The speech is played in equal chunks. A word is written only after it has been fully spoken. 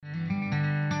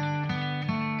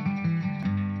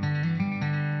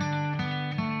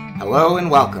Hello and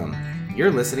welcome.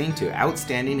 You're listening to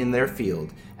Outstanding in Their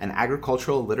Field, an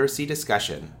agricultural literacy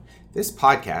discussion. This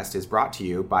podcast is brought to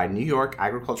you by New York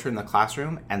Agriculture in the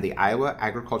Classroom and the Iowa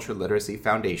Agriculture Literacy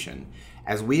Foundation,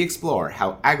 as we explore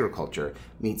how agriculture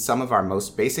meets some of our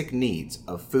most basic needs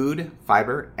of food,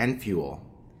 fiber, and fuel.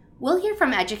 We'll hear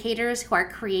from educators who are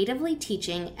creatively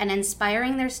teaching and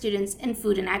inspiring their students in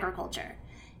food and agriculture.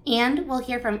 And we'll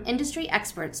hear from industry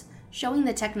experts showing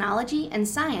the technology and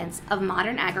science of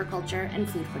modern agriculture and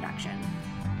food production.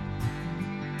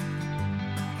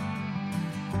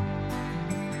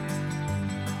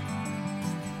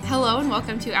 Hello and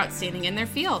welcome to Outstanding in Their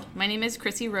Field. My name is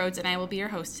Chrissy Rhodes and I will be your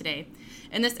host today.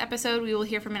 In this episode, we will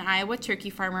hear from an Iowa turkey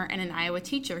farmer and an Iowa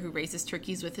teacher who raises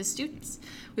turkeys with his students.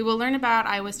 We will learn about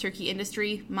Iowa's turkey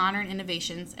industry, modern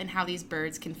innovations, and how these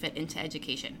birds can fit into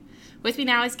education. With me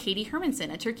now is Katie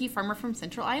Hermanson, a turkey farmer from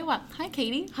Central Iowa. Hi,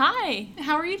 Katie. Hi.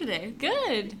 How are you today?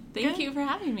 Good. Thank you for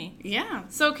having me. Yeah.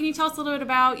 So can you tell us a little bit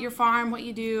about your farm, what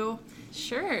you do?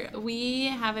 Sure. We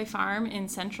have a farm in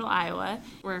Central Iowa.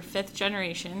 We're fifth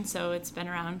generation, so it's been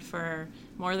around for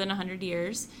more than 100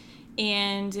 years.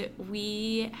 And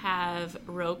we have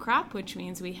row crop, which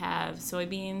means we have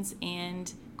soybeans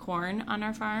and corn on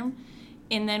our farm.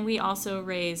 And then we also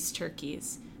raise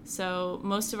turkeys. So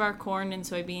most of our corn and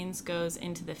soybeans goes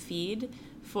into the feed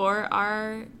for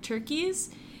our turkeys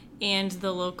and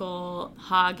the local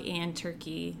hog and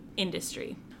turkey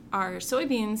industry. Our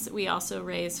soybeans we also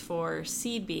raise for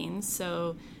seed beans,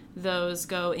 so those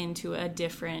go into a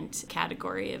different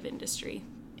category of industry.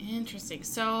 Interesting.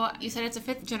 So you said it's a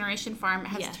fifth generation farm.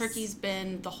 Has Yes. turkeys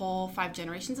been the whole 5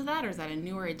 generations of that, or is that a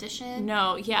newer addition?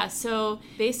 No, yeah, so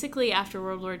basically after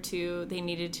World War II, they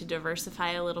needed to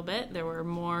diversify a little bit. There were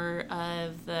more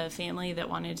of the family that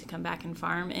wanted to come back and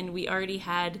farm, and we already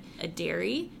had a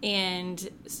dairy. And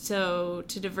so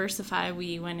to diversify,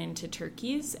 we went into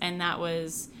turkeys, and that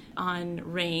was on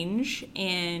range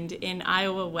and in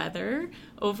Iowa weather.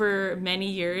 Over many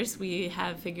years, we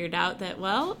have figured out that,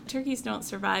 well, turkeys don't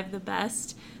survive the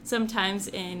best sometimes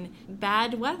in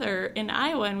bad weather in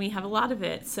Iowa, and we have a lot of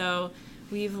it. So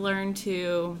we've learned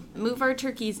to move our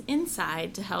turkeys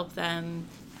inside to help them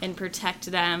and protect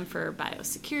them for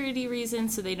biosecurity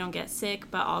reasons so they don't get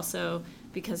sick, but also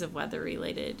because of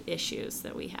weather-related issues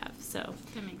that we have. So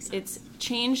That makes sense. it's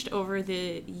changed over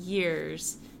the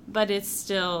years, but it's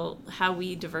still how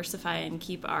we diversify and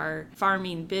keep our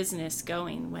farming business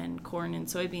going. When corn and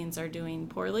soybeans are doing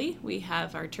poorly, we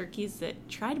have our turkeys that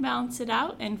try to balance it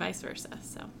out and vice versa.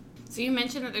 So you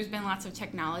mentioned that there's been lots of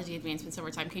technology advancements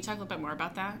over time. Can you talk a little bit more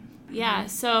about that? Yeah,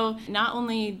 so not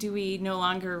only do we no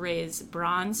longer raise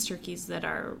bronze turkeys that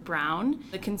are brown,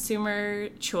 the consumer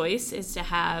choice is to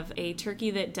have a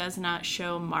turkey that does not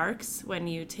show marks when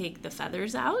you take the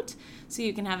feathers out. So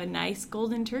you can have a nice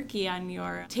golden turkey on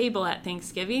your table at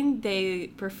Thanksgiving. They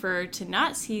prefer to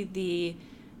not see the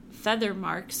feather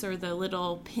marks or the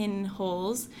little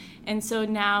pinholes, and so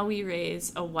now we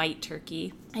raise a white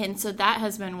turkey, and so that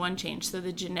has been one change. So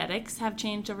the genetics have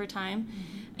changed over time,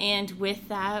 and with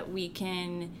that we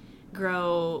can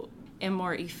grow a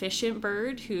more efficient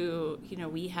bird who,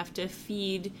 we have to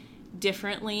feed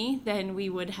differently than we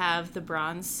would have the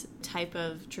bronze type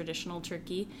of traditional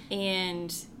turkey,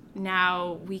 and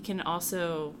now we can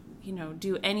also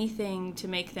do anything to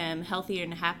make them healthier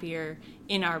and happier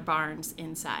in our barns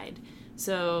inside.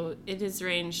 So it has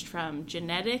ranged from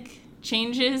genetic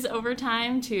changes over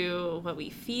time to what we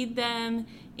feed them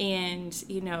and,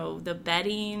 the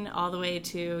bedding, all the way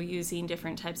to using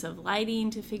different types of lighting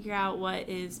to figure out what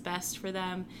is best for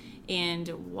them, and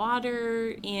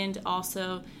water, and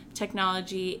also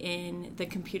technology in the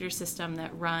computer system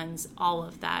that runs all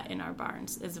of that in our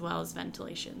barns, as well as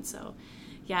ventilation. So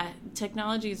yeah,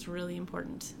 technology is really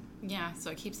important. Yeah, so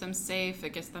it keeps them safe,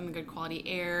 it gets them good quality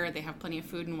air, they have plenty of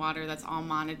food and water that's all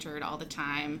monitored all the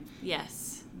time.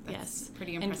 Yes, That's yes.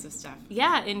 pretty impressive stuff.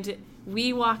 Yeah, and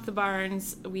we walk the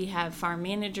barns. We have farm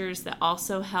managers that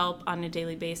also help on a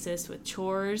daily basis with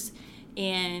chores,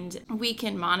 and we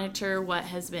can monitor what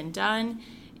has been done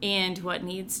and what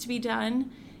needs to be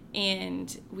done.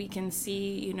 And we can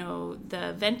see,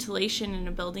 the ventilation in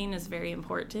a building is very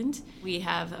important. We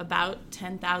have about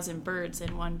 10,000 birds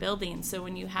in one building. So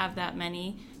when you have that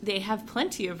many, they have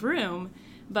plenty of room,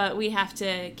 but we have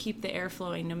to keep the air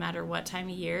flowing no matter what time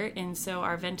of year. And so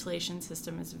our ventilation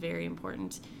system is very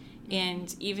important.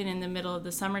 And even in the middle of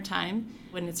the summertime,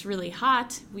 when it's really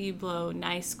hot, we blow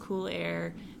nice, cool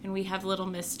air, and we have little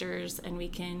misters, and we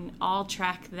can all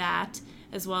track that,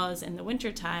 as well as in the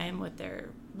wintertime, what their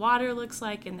water looks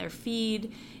like and their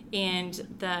feed, and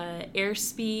the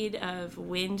airspeed of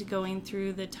wind going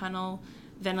through the tunnel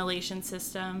ventilation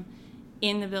system.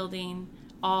 in the building,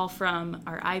 all from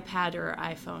our iPad or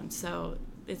our iPhone. So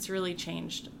it's really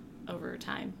changed over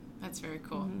time. That's very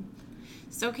cool.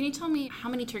 So can you tell me, how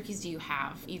many turkeys do you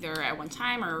have, either at one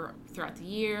time or throughout the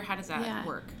year? How does that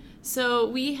work? So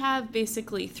we have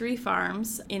basically 3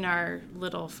 farms in our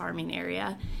little farming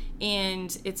area,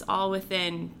 and it's all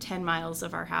within 10 miles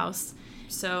of our house.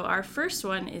 So our first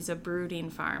one is a brooding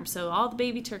farm. So all the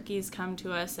baby turkeys come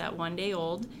to us at 1 day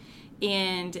old,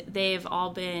 and they've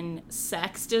all been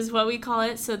sexed, is what we call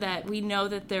it, so that we know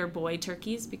that they're boy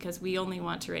turkeys, because we only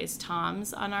want to raise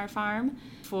toms on our farm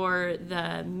for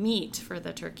the meat for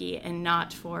the turkey and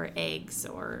not for eggs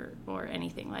or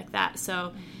anything like that.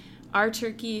 So our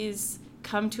turkeys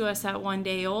come to us at 1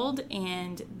 day old,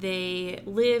 and they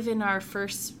live in our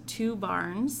first 2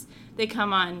 barns. They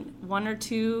come on 1 or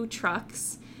 2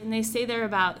 trucks, and they stay there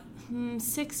about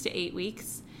 6 to 8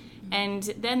 weeks. And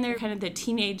then they're kind of the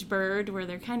teenage bird, where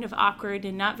they're kind of awkward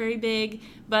and not very big,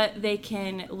 but they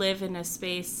can live in a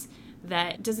space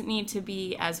that doesn't need to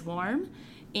be as warm.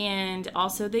 And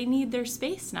also they need their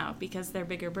space now because they're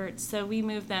bigger birds. So we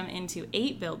move them into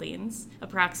 8 buildings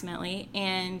approximately.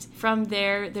 And from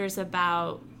there, there's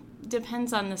about,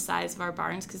 depends on the size of our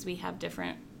barns, because we have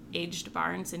different aged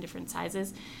barns in different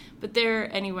sizes, but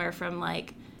they're anywhere from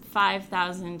like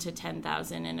 5,000 to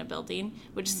 10,000 in a building,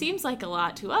 which seems like a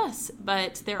lot to us,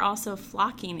 but they're also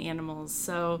flocking animals.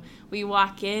 So we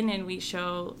walk in and we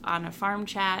show on a farm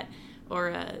chat or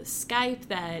a Skype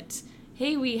that,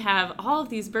 hey, we have all of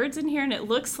these birds in here, and it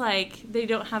looks like they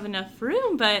don't have enough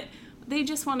room, but they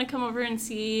just want to come over and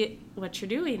see what you're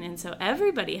doing. And so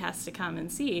everybody has to come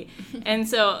and see. And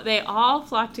so they all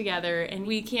flock together, and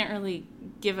we can't really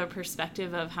give a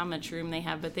perspective of how much room they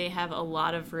have, but they have a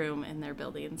lot of room in their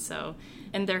building. So,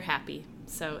 and they're happy.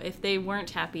 So if they weren't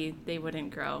happy, they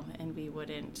wouldn't grow, and we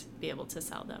wouldn't be able to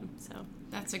sell them. So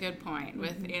that's a good point.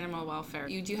 With animal welfare,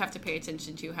 you do have to pay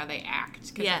attention to how they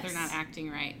act, because if they're not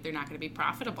acting right, they're not going to be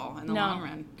profitable in the long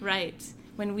run. Right.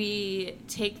 When we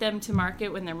take them to market,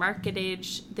 when they're market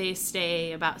age, they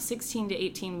stay about 16 to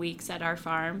 18 weeks at our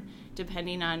farm,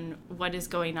 depending on what is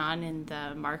going on in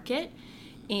the market.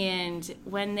 And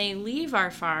when they leave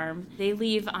our farm, they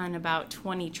leave on about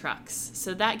 20 trucks.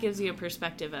 So that gives you a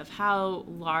perspective of how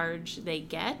large they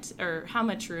get or how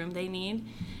much room they need.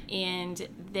 And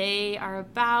they are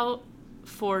about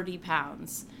 40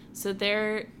 pounds. So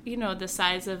they're, the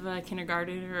size of a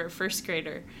kindergartner or a first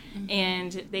grader.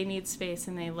 And they need space,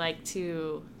 and they like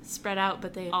to spread out,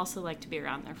 but they also like to be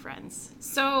around their friends.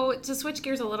 So to switch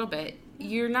gears a little bit,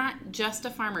 you're not just a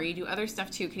farmer. You do other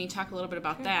stuff too. Can you talk a little bit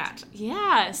about that?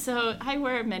 Yeah, so I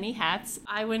wear many hats.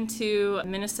 I went to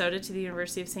Minnesota, to the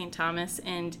University of St. Thomas,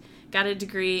 and got a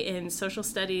degree in social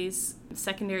studies,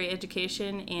 secondary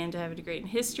education, and I have a degree in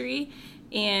history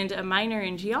and a minor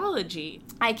in geology.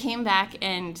 I came back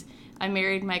and I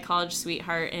married my college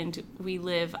sweetheart, and we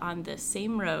live on the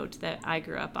same road that I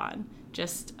grew up on,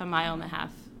 just a mile and a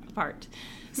half apart.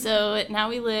 So now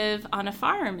we live on a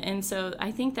farm, and so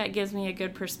I think that gives me a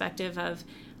good perspective of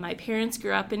my parents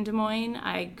grew up in Des Moines,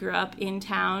 I grew up in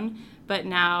town, but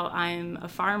now I'm a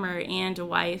farmer and a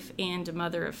wife and a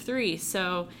mother of 3.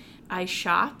 So I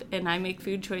shop and I make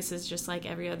food choices just like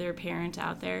every other parent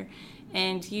out there.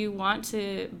 And you want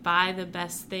to buy the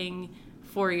best thing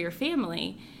for your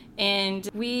family. And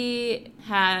we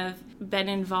have been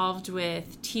involved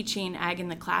with teaching ag in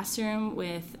the classroom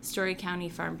with Story County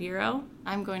Farm Bureau.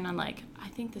 I'm going on I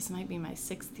think this might be my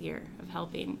 6th year of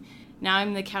helping. Now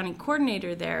I'm the county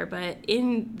coordinator there, but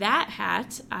in that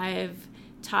hat, I've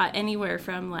taught anywhere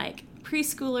from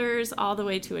preschoolers all the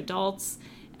way to adults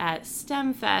at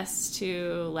STEM Fest,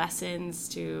 to lessons,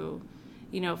 to,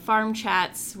 farm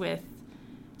chats with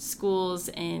schools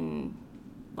in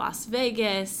Las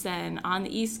Vegas and on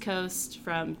the East Coast,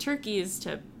 from turkeys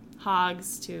to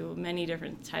hogs to many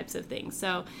different types of things.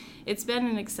 So it's been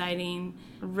an exciting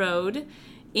road.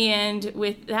 And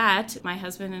with that, my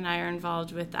husband and I are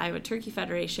involved with the Iowa Turkey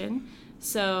Federation.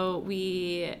 So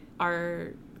we are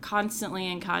constantly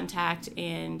in contact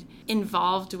and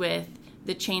involved with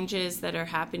the changes that are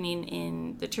happening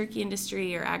in the turkey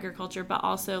industry or agriculture, but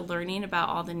also learning about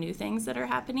all the new things that are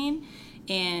happening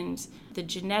and the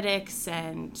genetics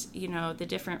and, the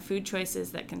different food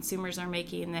choices that consumers are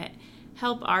making that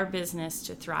help our business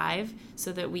to thrive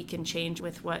so that we can change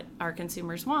with what our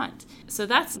consumers want. So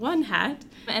that's one hat.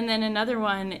 And then another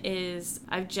one is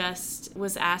I just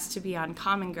was asked to be on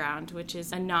Common Ground, which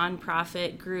is a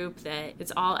nonprofit group that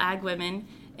it's all ag women.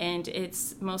 And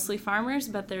it's mostly farmers,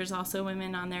 but there's also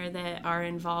women on there that are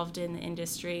involved in the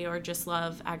industry or just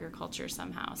love agriculture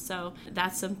somehow. So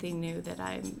that's something new that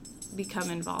I've become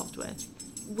involved with.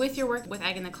 With your work with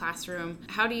Ag in the Classroom,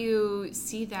 how do you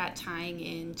see that tying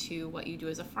into what you do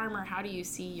as a farmer? How do you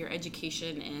see your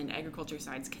education and agriculture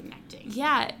sides connecting?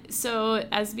 Yeah, so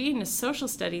as being a social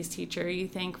studies teacher, you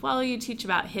think, well, you teach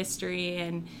about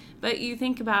history, but you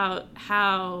think about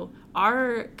how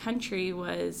our country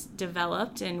was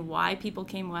developed and why people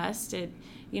came west, and,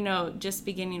 just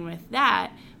beginning with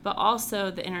that, but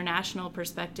also the international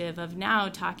perspective of now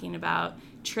talking about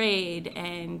trade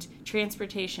and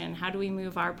transportation. How do we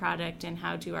move our product, and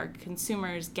how do our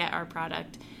consumers get our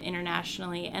product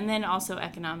internationally, and then also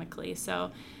economically.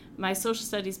 So my social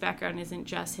studies background isn't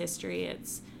just history,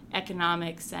 it's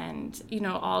economics and,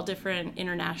 all different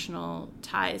international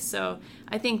ties. So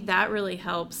I think that really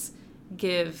helps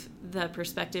give the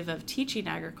perspective of teaching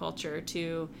agriculture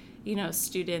to,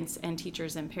 students and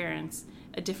teachers and parents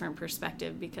a different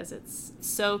perspective, because it's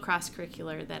so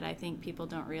cross-curricular that I think people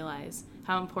don't realize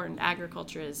how important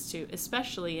agriculture is to,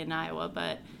 especially in Iowa,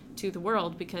 but to the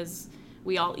world, because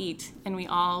we all eat and we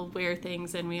all wear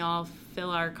things and we all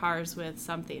fill our cars with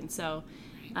something. So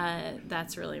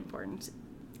that's really important.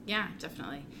 Yeah,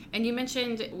 definitely. And you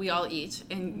mentioned we all eat,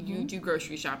 and you do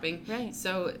grocery shopping. Right.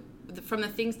 So from the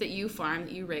things that you farm,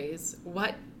 that you raise,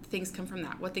 what things come from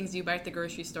that? What things do you buy at the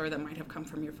grocery store that might have come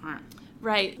from your farm?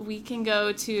 Right. We can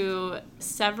go to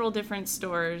several different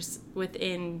stores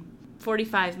within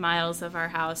 45 miles of our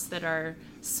house that are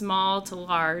small to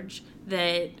large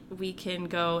that we can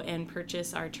go and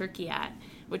purchase our turkey at,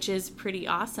 which is pretty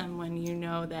awesome when you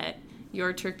know that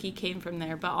your turkey came from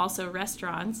there. But also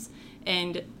restaurants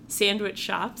and sandwich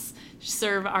shops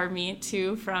serve our meat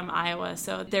too from Iowa.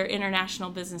 So they're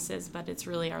international businesses, but it's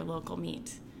really our local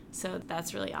meat. So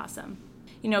that's really awesome.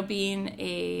 Being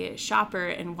a shopper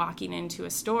and walking into a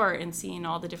store and seeing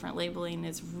all the different labeling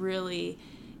is really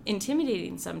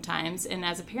intimidating sometimes. And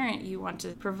as a parent, you want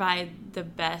to provide the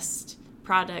best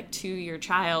product to your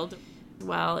child.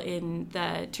 Well, in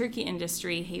the turkey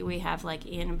industry, we have like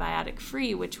antibiotic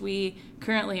free, which we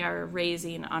currently are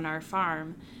raising on our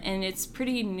farm. And it's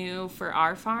pretty new for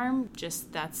our farm,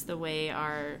 just that's the way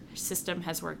our system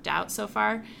has worked out so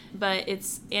far. But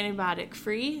it's antibiotic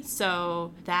free,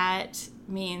 so that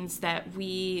means that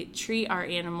we treat our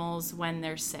animals when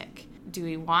they're sick. Do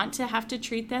we want to have to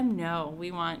treat them? No,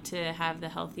 we want to have the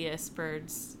healthiest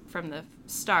birds from the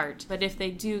start. But if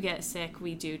they do get sick,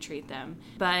 we do treat them.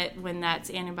 But when that's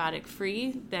antibiotic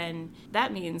free, then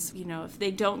that means, if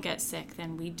they don't get sick,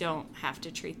 then we don't have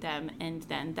to treat them, and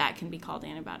then that can be called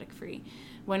antibiotic free.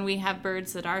 When we have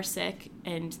birds that are sick,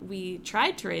 and we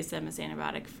tried to raise them as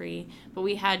antibiotic free, but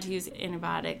we had to use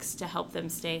antibiotics to help them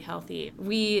stay healthy,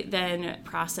 we then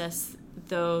process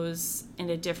those in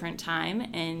a different time,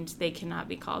 and they cannot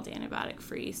be called antibiotic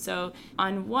free. So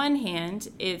on one hand,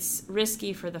 it's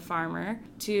risky for the farmer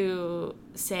to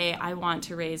say, I want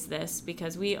to raise this,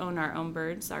 because we own our own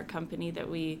birds. Our company that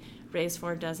we raise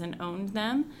for doesn't own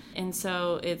them, and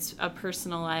so it's a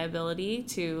personal liability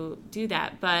to do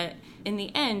that. But in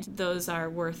the end, those are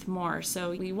worth more,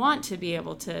 so we want to be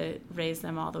able to raise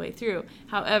them all the way through.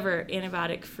 However,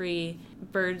 antibiotic free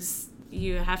birds,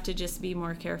 you have to just be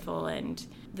more careful, and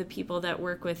the people that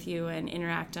work with you and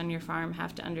interact on your farm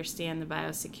have to understand the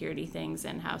biosecurity things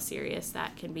and how serious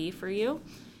that can be for you.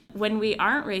 When we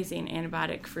aren't raising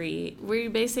antibiotic free, we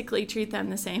basically treat them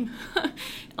the same.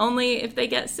 Only if they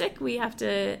get sick, we have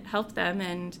to help them,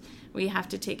 and we have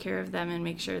to take care of them and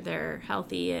make sure they're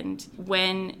healthy. And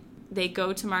when they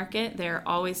go to market, they're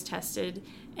always tested,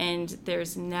 and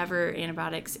there's never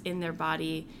antibiotics in their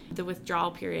body. The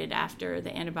withdrawal period after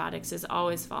the antibiotics is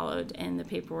always followed, and the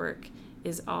paperwork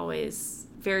is always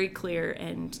very clear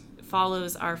and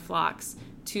follows our flocks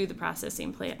to the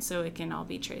processing plant so it can all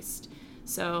be traced.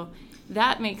 So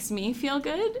that makes me feel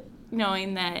good,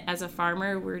 knowing that as a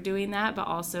farmer we're doing that, but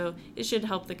also it should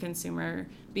help the consumer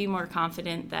be more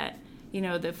confident that,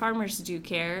 the farmers do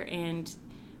care, and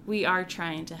we are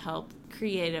trying to help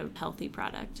create a healthy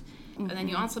product. And then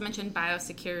you also mentioned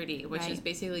biosecurity, which Right. is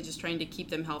basically just trying to keep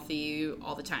them healthy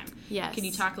all the time. Yes. Can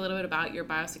you talk a little bit about your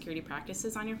biosecurity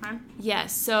practices on your farm?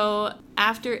 Yes. So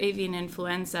after avian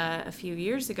influenza a few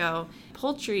years ago,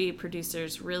 poultry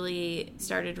producers really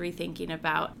started rethinking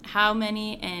about how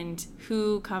many and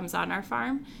who comes on our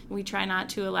farm. We try not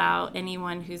to allow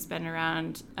anyone who's been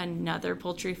around another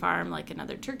poultry farm, like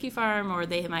another turkey farm, or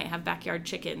they might have backyard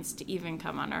chickens, to even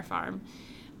come on our farm.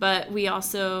 But we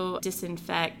also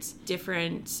disinfect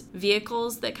different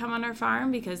vehicles that come on our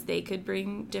farm, because they could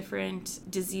bring different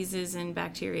diseases and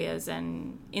bacteria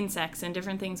and insects and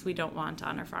different things we don't want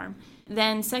on our farm.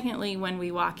 Then secondly, when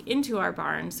we walk into our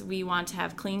barns, we want to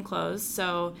have clean clothes.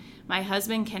 So my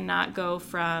husband cannot go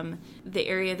from the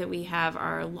area that we have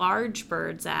our large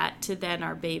birds at to then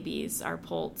our babies, our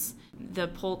poults. The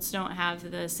poults don't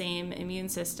have the same immune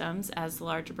systems as the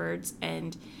larger birds,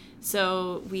 and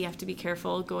so we have to be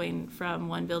careful going from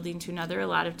one building to another. A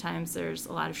lot of times there's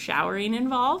a lot of showering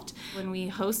involved. When we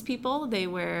host people, they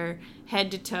wear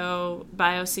head-to-toe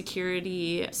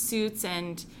biosecurity suits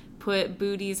and put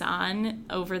booties on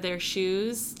over their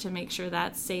shoes to make sure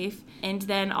that's safe. And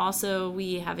then also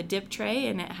we have a dip tray,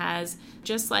 and it has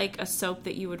just like a soap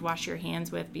that you would wash your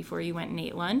hands with before you went and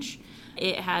ate lunch.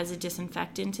 It has a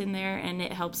disinfectant in there, and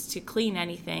it helps to clean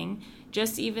anything.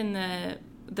 Just even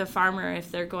the farmer,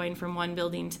 if they're going from one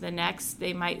building to the next,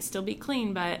 they might still be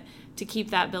clean, but to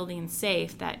keep that building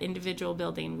safe, that individual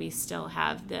building, we still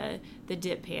have the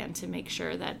dip pan to make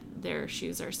sure that their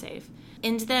shoes are safe.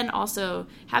 And then also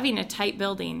having a tight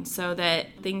building so that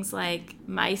things like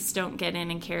mice don't get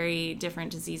in and carry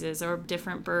different diseases, or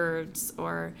different birds,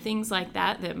 or things like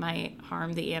that might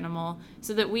harm the animal,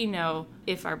 so that we know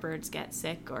if our birds get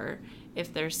sick or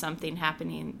if there's something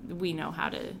happening, we know how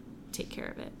to take care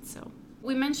of it. So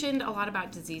we mentioned a lot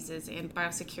about diseases and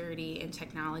biosecurity and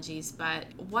technologies, but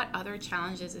what other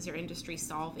challenges is your industry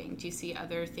solving? Do you see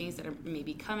other things that are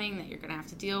maybe coming that you're going to have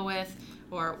to deal with,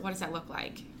 or what does that look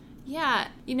like? Yeah,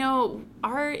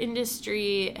 our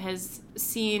industry has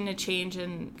seen a change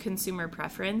in consumer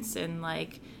preference and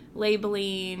like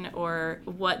labeling or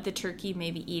what the turkey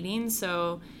may be eating.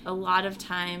 So a lot of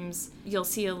times you'll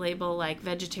see a label like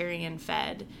vegetarian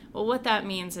fed. Well, what that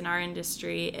means in our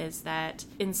industry is that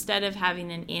instead of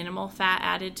having an animal fat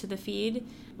added to the feed,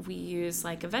 we use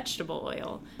like a vegetable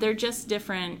oil. They're just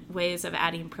different ways of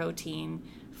adding protein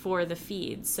for the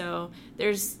feed. So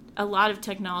there's a lot of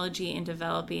technology in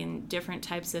developing different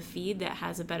types of feed that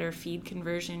has a better feed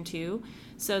conversion too,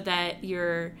 so that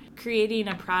you're creating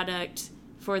a product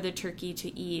for the turkey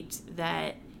to eat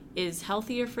that is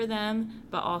healthier for them,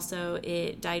 but also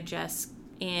it digests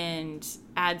and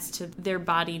adds to their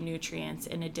body nutrients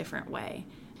in a different way.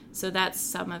 So that's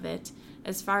some of it.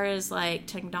 As far as like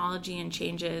technology and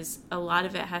changes, a lot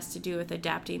of it has to do with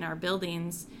adapting our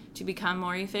buildings to become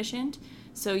more efficient.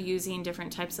 So using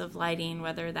different types of lighting,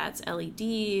 whether that's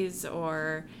LEDs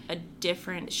or a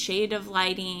different shade of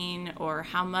lighting, or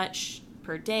how much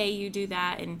per day you do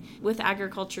that. And with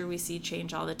agriculture, we see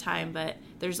change all the time, but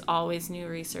there's always new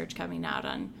research coming out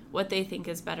on what they think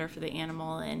is better for the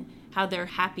animal and how they're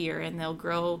happier, and they'll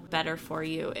grow better for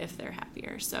you if they're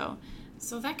happier. So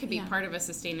that could be part of a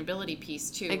sustainability piece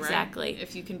too, exactly. Right?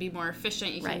 If you can be more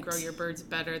efficient, you can grow your birds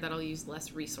better, that'll use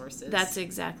less resources. That's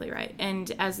exactly right.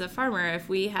 And as the farmer, if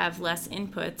we have less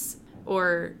inputs,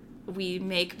 or we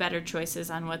make better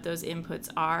choices on what those inputs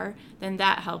are, then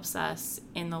that helps us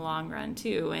in the long run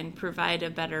too, and provide a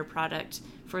better product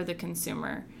for the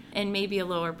consumer, and maybe a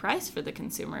lower price for the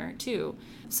consumer too.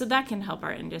 So that can help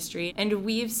our industry. And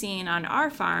we've seen on our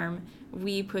farm,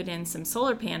 we put in some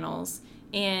solar panels,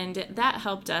 and that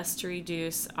helped us to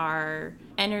reduce our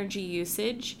energy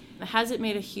usage. Has it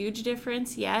made a huge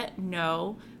difference yet?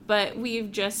 No. But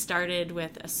we've just started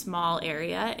with a small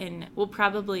area, and we'll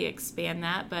probably expand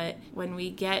that. But when we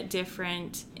get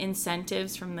different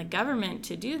incentives from the government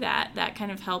to do that, that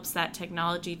kind of helps that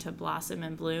technology to blossom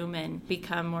and bloom and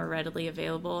become more readily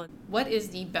available. What is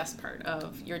the best part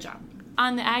of your job?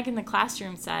 On the Ag in the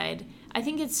Classroom side, I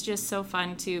think it's just so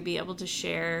fun to be able to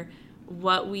share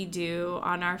what we do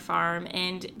on our farm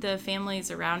and the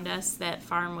families around us that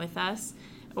farm with us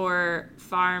or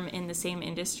farm in the same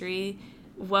industry,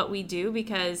 what we do,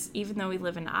 because even though we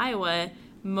live in Iowa,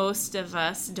 most of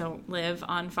us don't live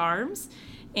on farms.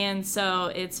 And so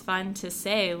it's fun to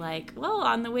say, like, well,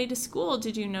 on the way to school,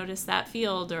 did you notice that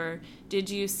field? Or did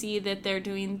you see that they're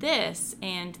doing this?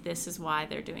 And this is why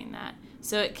they're doing that.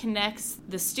 So it connects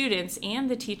the students and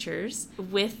the teachers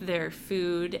with their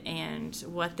food and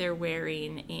what they're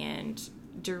wearing, and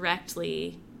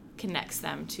directly connects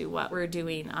them to what we're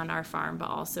doing on our farm, but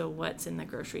also what's in the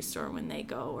grocery store when they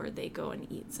go, or they go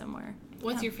and eat somewhere.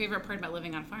 What's your favorite part about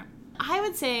living on farm? I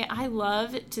would say I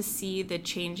love to see the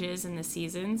changes in the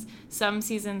seasons. Some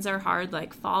seasons are hard,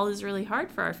 like fall is really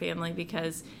hard for our family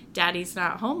because daddy's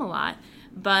not home a lot,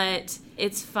 but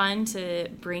it's fun to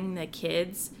bring the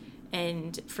kids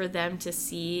and for them to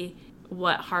see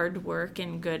what hard work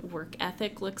and good work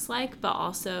ethic looks like, but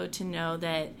also to know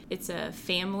that it's a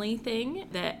family thing,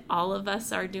 that all of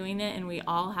us are doing it and we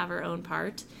all have our own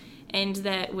part, and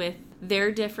that with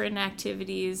their different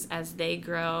activities as they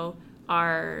grow,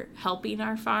 are helping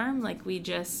our farm. Like, we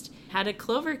just had a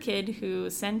Clover kid who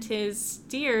sent his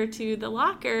steer to the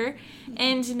locker,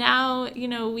 and now,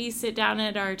 we sit down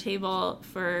at our table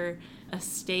for a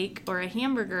steak or a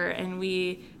hamburger, and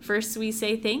we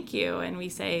say thank you, and we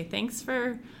say thanks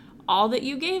for all that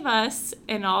you gave us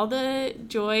and all the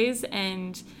joys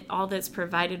and all that's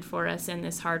provided for us in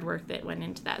this hard work that went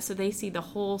into that. So they see the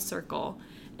whole circle,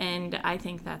 and I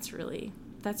think that's really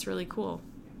cool.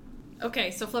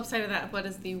 Okay, so flip side of that, what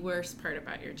is the worst part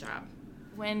about your job?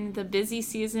 When the busy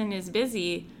season is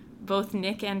busy, both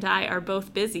Nick and I are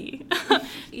both busy.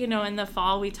 In the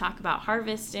fall we talk about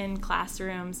harvest in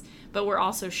classrooms, but we're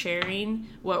also sharing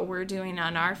what we're doing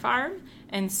on our farm.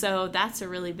 And so that's a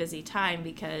really busy time,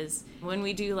 because when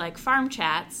we do like farm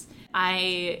chats,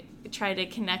 I try to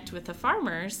connect with the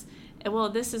farmers. Well,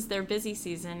 this is their busy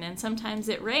season, and sometimes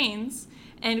it rains,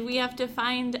 and we have to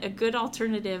find a good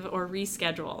alternative or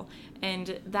reschedule.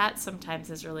 And that sometimes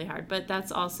is really hard, but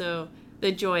that's also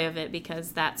the joy of it,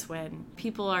 because that's when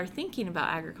people are thinking about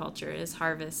agriculture, is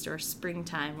harvest or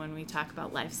springtime, when we talk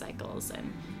about life cycles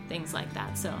and things like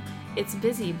that. So it's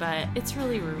busy, but it's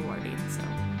really rewarding. So.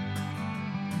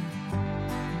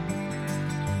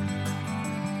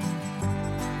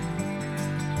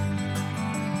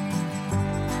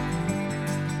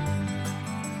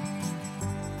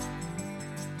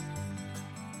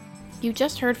 You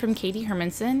just heard from Katie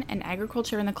Hermanson, an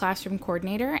Agriculture in the Classroom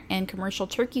coordinator and commercial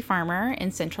turkey farmer in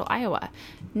central Iowa.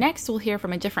 Next, we'll hear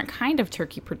from a different kind of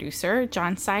turkey producer,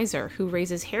 John Sizer, who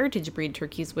raises heritage breed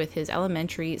turkeys with his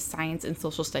elementary science and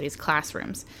social studies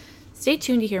classrooms. Stay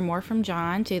tuned to hear more from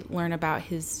John to learn about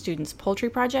his students'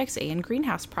 poultry projects and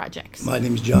greenhouse projects. My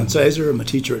name is John Sizer. I'm a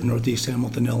teacher at Northeast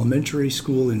Hamilton Elementary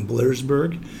School in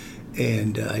Blairsburg,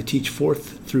 and I teach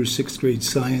 4th through 6th grade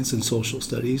science and social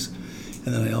studies.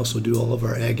 And then I also do all of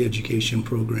our ag education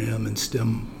program and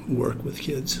STEM work with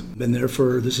kids.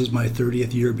 This is my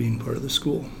 30th year being part of the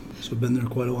school. So I've been there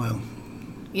quite a while.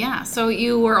 Yeah, so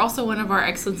you were also one of our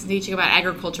Excellence in Teaching About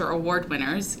Agriculture award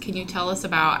winners. Can you tell us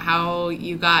about how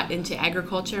you got into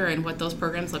agriculture and what those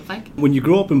programs look like? When you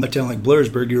grow up in a town like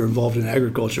Blairsburg, you're involved in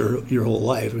agriculture your whole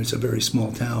life. It's a very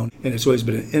small town, and it's always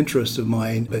been an interest of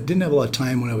mine. But I didn't have a lot of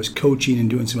time when I was coaching and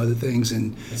doing some other things.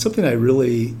 And it's something I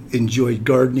really enjoyed,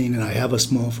 gardening, and I have a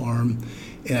small farm.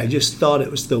 And I just thought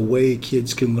it was the way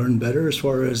kids can learn better as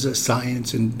far as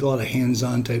science and a lot of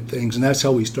hands-on type things. And that's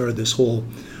how we started this whole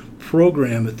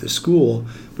program at the school,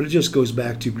 but it just goes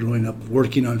back to growing up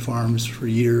working on farms for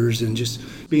years and just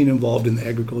being involved in the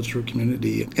agricultural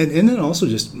community, and then also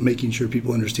just making sure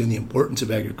people understand the importance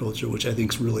of agriculture, which I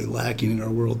think is really lacking in our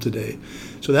world today.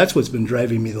 So that's what's been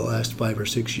driving me the last 5 or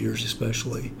 6 years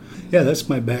especially. Yeah, that's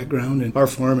my background, and our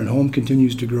farm and home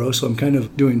continues to grow, so I'm kind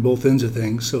of doing both ends of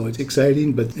things. So it's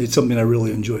exciting, but it's something I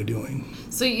really enjoy doing.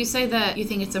 So you say that you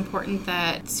think it's important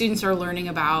that students are learning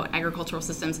about agricultural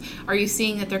systems. Are you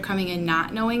seeing that they're coming in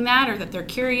not knowing that, or that they're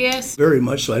curious? Very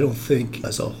much so. I don't think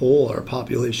as a whole our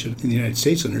population in the United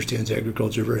States understands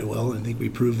agriculture very well. And I think we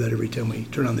prove that every time we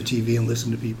turn on the TV and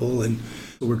listen to people. And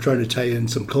we're trying to tie in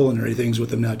some culinary things with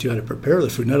them now too, how to prepare the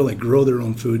food, not only grow their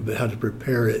own food, but how to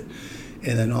prepare it.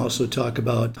 And then also talk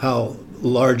about how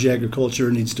large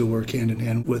agriculture needs to work hand in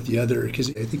hand with the other,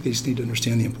 because I think they just need to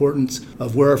understand the importance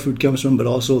of where our food comes from, but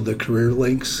also the career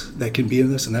links that can be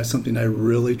in this. And that's something I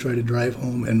really try to drive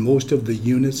home. And most of the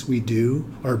units we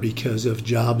do are because of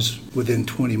jobs within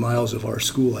 20 miles of our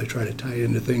school. I try to tie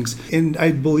into things. And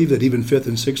I believe that even 5th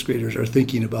and 6th graders are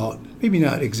thinking about maybe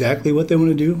not exactly what they want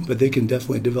to do, but they can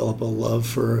definitely develop a love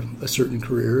for a certain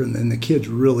career. And then the kids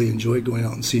really enjoy going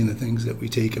out and seeing the things that we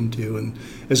take them to, and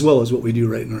as well as what we do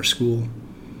right in our school.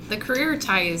 The career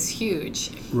tie is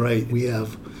huge. Right. We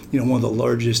have, one of the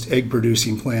largest egg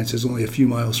producing plants is only a few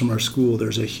miles from our school.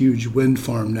 There's a huge wind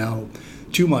farm now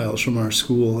 2 miles from our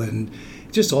school, and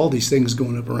just all these things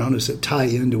going up around us that tie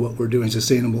into what we're doing,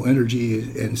 sustainable energy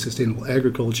and sustainable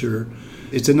agriculture.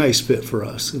 It's a nice fit for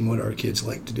us and what our kids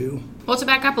like to do. Well, to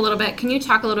back up a little bit, can you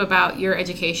talk a little about your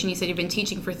education? You said you've been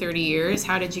teaching for 30 years.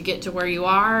 How did you get to where you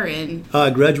are? I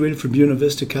graduated from Buena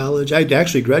Vista College. I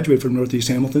actually graduated from Northeast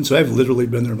Hamilton, so I've literally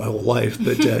been there my whole life,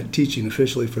 but teaching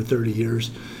officially for 30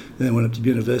 years. And then went up to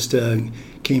Buena Vista and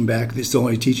came back. It's the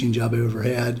only teaching job I ever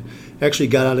had. Actually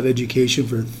got out of education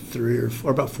for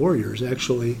 4 years,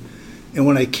 actually. And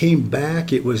when I came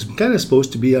back, it was kind of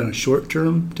supposed to be on a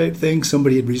short-term type thing.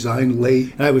 Somebody had resigned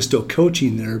late, and I was still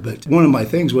coaching there. But one of my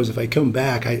things was if I come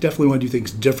back, I definitely want to do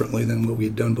things differently than what we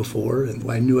had done before.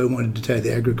 And I knew I wanted to tie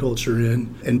the agriculture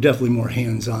in, and definitely more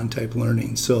hands-on type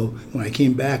learning. So when I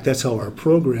came back, that's how our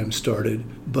program started.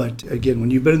 But again,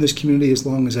 when you've been in this community as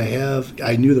long as I have,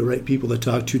 I knew the right people to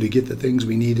talk to get the things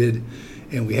we needed.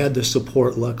 And we had the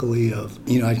support, luckily, of,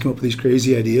 I'd come up with these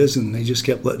crazy ideas, and they just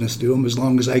kept letting us do them as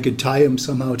long as I could tie them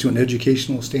somehow to an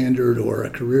educational standard or a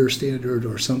career standard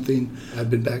or something. I've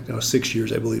been back now 6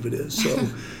 years, I believe it is, so,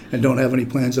 and don't have any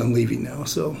plans on leaving now.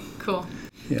 So cool.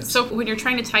 Yes. So when you're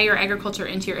trying to tie your agriculture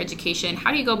into your education,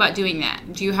 how do you go about doing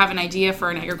that? Do you have an idea for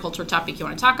an agriculture topic you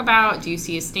want to talk about? Do you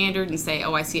see a standard and say,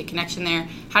 oh, I see a connection there?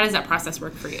 How does that process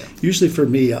work for you? Usually for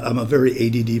me, I'm a very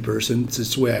ADD person. It's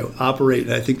just the way I operate,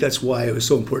 and I think that's why it was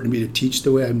so important to me to teach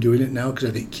the way I'm doing it now, because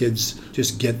I think kids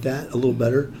just get that a little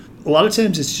better. A lot of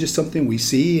times it's just something we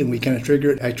see and we kind of trigger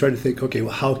it. I try to think, okay,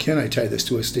 well, how can I tie this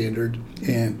to a standard?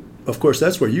 And of course,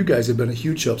 that's where you guys have been a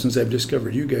huge help since I've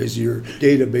discovered you guys, your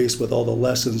database with all the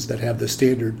lessons that have the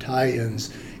standard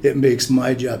tie-ins. It makes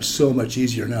my job so much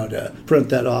easier now to print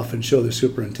that off and show the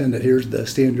superintendent, here's the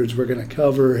standards we're going to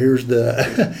cover,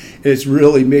 it's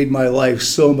really made my life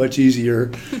so much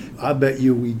easier. I bet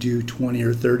you we do 20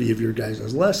 or 30 of your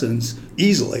guys' lessons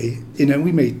easily.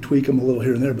 We may tweak them a little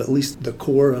here and there, but at least the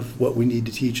core of what we need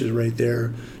to teach is right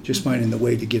there, just finding the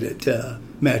way to get it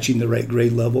matching the right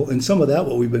grade level. And some of that,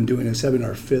 what we've been doing is having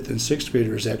our 5th and 6th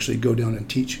graders actually go down and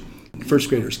teach first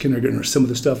graders, kindergartners, some of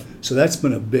the stuff. So that's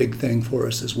been a big thing for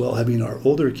us as well, having our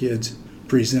older kids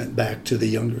present back to the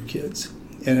younger kids.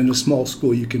 And in a small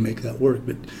school, you can make that work,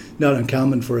 but not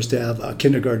uncommon for us to have a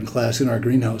kindergarten class in our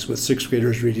greenhouse with 6th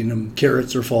graders reading them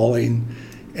carrots are falling,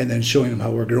 and then showing them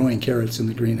how we're growing carrots in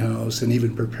the greenhouse and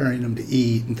even preparing them to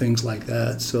eat and things like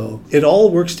that. So it all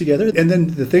works together. And then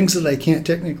the things that I can't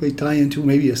technically tie into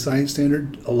maybe a science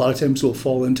standard, a lot of times will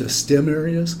fall into STEM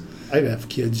areas. I have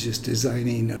kids just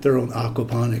designing their own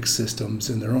aquaponics systems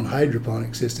and their own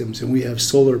hydroponic systems, and we have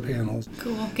solar panels.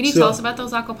 Cool. Can you tell us about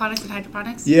those aquaponics and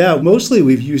hydroponics? Yeah, mostly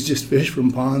we've used just fish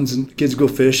from ponds, and kids go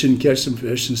fish and catch some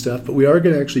fish and stuff, but we are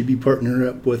going to actually be partnering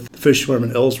up with the fish farm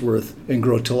in Ellsworth and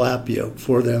grow tilapia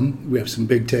for them. We have some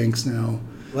big tanks now.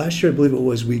 Last year, I believe it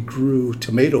was, we grew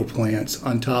tomato plants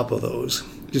on top of those,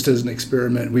 just as an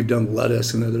experiment. We've done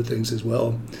lettuce and other things as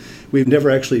well. We've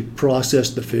never actually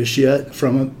processed the fish yet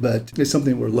from it, but it's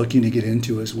something we're looking to get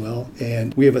into as well.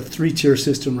 And we have a 3-tier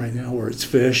system right now where it's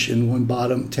fish in one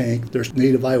bottom tank. There's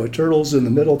native Iowa turtles in the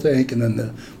middle tank, and then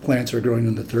the plants are growing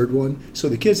in the third one. So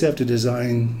the kids have to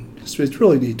design. It's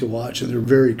really neat to watch, and they're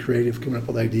very creative coming up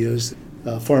with ideas.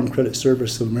 Farm Credit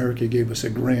Service of America gave us a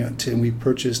grant, and we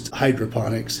purchased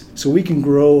hydroponics. So we can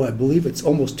grow, I believe it's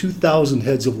almost 2,000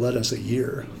 heads of lettuce a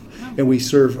year. And we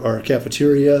serve our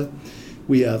cafeteria.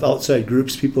 We have outside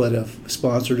groups, people that have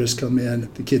sponsored us come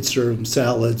in. The kids serve them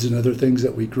salads and other things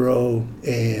that we grow.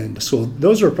 And so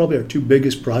those are probably our 2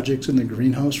 biggest projects in the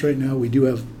greenhouse right now. We do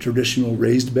have traditional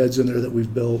raised beds in there that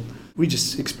we've built. We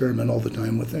just experiment all the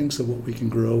time with things of what we can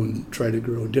grow and try to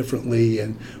grow differently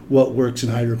and what works in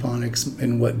hydroponics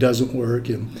and what doesn't work.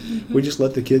 And we just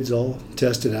let the kids all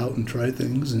test it out and try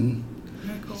things. And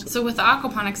so with the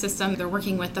aquaponics system, they're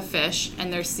working with the fish,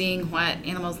 and they're seeing what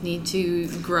animals need to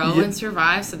grow and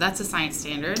survive, so that's a science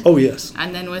standard. Oh, yes.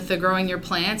 And then with the growing your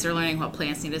plants, they're learning what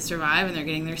plants need to survive, and they're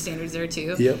getting their standards there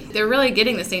too. Yep. They're really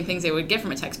getting the same things they would get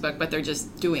from a textbook, but they're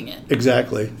just doing it.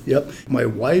 Exactly. Yep. My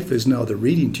wife is now the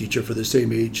reading teacher for the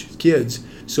same age kids,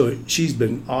 so she's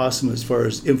been awesome as far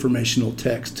as informational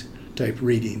text type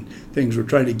reading. Things we're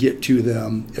trying to get to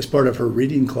them as part of her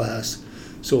reading class.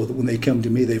 So that when they come to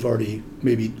me, they've already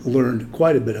maybe learned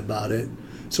quite a bit about it.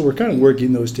 So we're kind of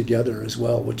working those together as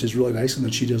well, which is really nice. And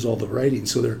then she does all the writing.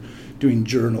 So they're doing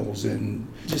journals and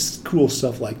just cool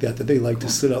stuff like that they like to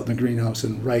sit out in the greenhouse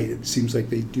and write. It seems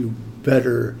like they do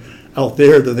better out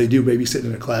there than they do maybe sitting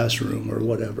in a classroom or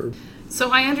whatever. So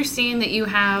I understand that you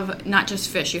have not just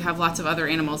fish, you have lots of other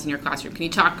animals in your classroom. Can you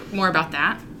talk more about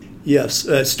that? Yes,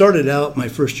 it started out my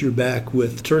first year back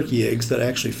with turkey eggs that I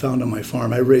actually found on my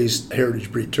farm. I raised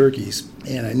heritage breed turkeys,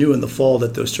 and I knew in the fall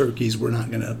that those turkeys were not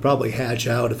going to probably hatch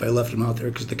out if I left them out there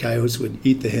because the coyotes would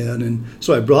eat the hen. And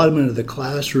so I brought them into the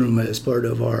classroom as part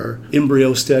of our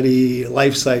embryo study,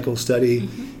 life cycle study.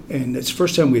 And it's the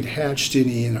first time we'd hatched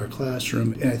any in our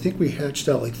classroom. And I think we hatched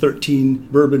out like 13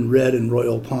 bourbon red and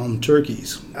royal palm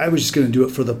turkeys. I was just going to do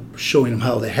it for the showing them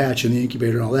how they hatch in the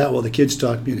incubator and all that. Well, the kids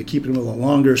talked me into keeping them a little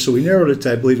longer. So we narrowed it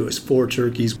to, I believe it was 4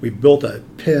 turkeys. We built a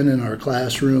pen in our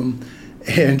classroom.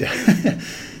 And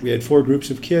we had 4 groups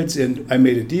of kids. And I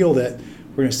made a deal that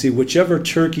we're going to see whichever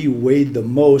turkey weighed the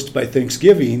most by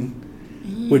Thanksgiving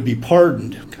would be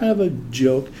pardoned. Kind of a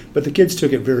joke. But the kids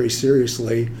took it very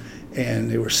seriously.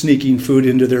 And they were sneaking food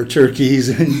into their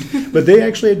turkeys. But they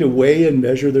actually had to weigh and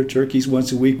measure their turkeys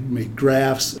once a week, made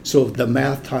graphs. So the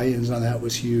math tie-ins on that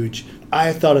was huge.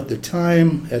 I thought at the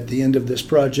time, at the end of this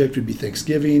project, would be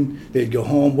Thanksgiving. They'd go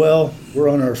home. Well, we're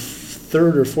on our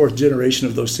 3rd or 4th generation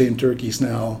of those same turkeys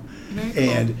now. Very cool.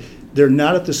 And they're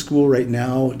not at the school right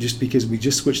now just because we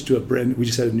just switched to we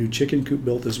just had a new chicken coop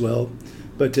built as well.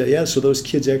 But so those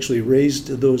kids actually raised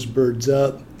those birds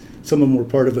up. Some of them were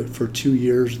part of it for 2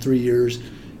 years, 3 years,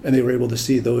 and they were able to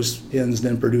see those hens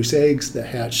then produce eggs that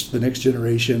hatched the next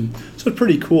generation. So it's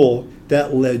pretty cool.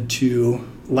 That led to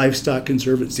Livestock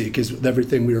Conservancy, because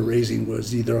everything we were raising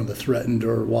was either on the threatened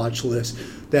or watch list.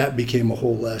 That became a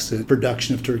whole lesson.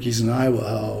 Production of turkeys in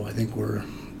Iowa, I think we're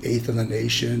 8th in the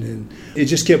nation, and it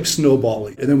just kept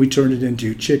snowballing. And then we turned it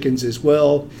into chickens as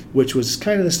well, which was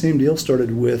kind of the same deal.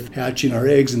 Started with hatching our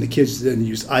eggs, and the kids then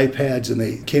use iPads, and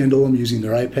they candle them using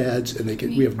their iPads,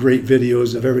 and we have great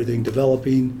videos of everything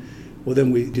developing. Well,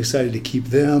 then we decided to keep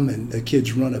them, and the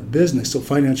kids run a business. So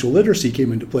financial literacy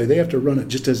came into play. They have to run it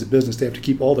just as a business. They have to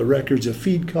keep all the records of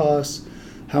feed costs,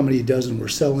 how many dozen we're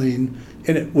selling.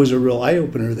 And it was a real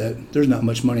eye-opener that there's not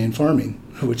much money in farming,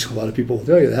 which a lot of people will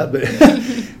tell you that, but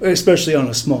especially on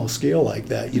a small scale like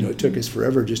that. It took us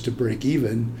forever just to break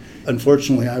even.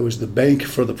 Unfortunately, I was the bank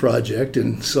for the project,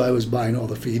 and so I was buying all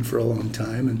the feed for a long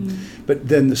time. But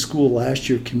then the school last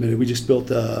year committed. We just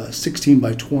built a 16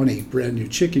 by 20 brand new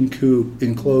chicken coop,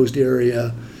 enclosed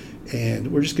area,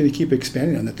 and we're just going to keep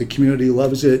expanding on that. The community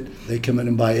loves it. They come in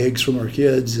and buy eggs from our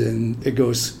kids, and it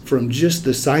goes from just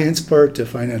the science part to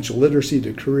financial literacy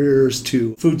to careers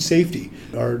to food safety.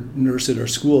 Our nurse at our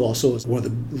school also is one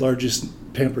of the largest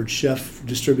Pampered Chef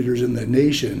distributors in the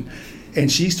nation,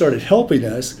 and she started helping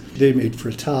us. They made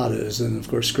frittatas and, of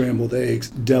course, scrambled eggs,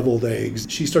 deviled eggs.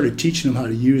 She started teaching them how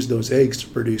to use those eggs to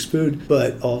produce food,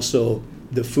 but also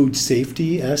the food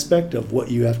safety aspect of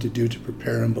what you have to do to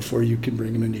prepare them before you can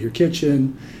bring them into your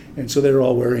kitchen. And so they're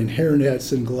all wearing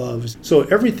hairnets and gloves. So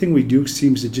everything we do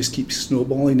seems to just keep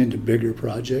snowballing into bigger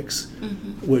projects,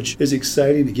 which is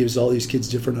exciting. It gives all these kids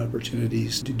different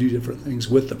opportunities to do different things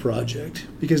with the project,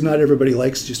 because not everybody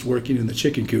likes just working in the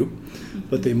chicken coop,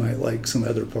 but they might like some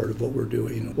other part of what we're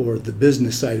doing, or the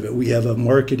business side of it. We have a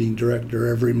marketing director.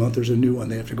 Every month there's a new one.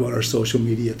 They have to go on our social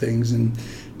media things and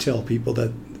tell people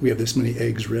that we have this many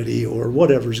eggs ready, or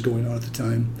whatever's going on at the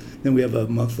time. Then we have a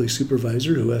monthly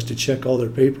supervisor who has to check all their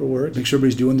paperwork, make sure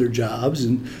everybody's doing their jobs.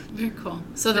 And very cool.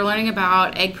 So they're learning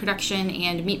about egg production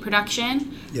and meat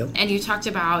production. Yep. And you talked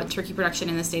about turkey production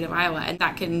in the state of Iowa, and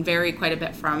that can vary quite a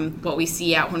bit from what we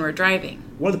see out when we're driving.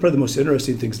 One of probably the most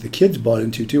interesting things the kids bought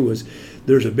into too was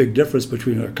there's a big difference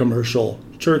between a commercial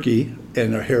turkey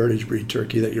and a heritage breed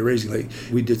turkey that you're raising. Like,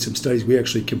 we did some studies. We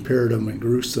actually compared them and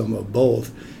grew some of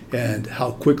both, and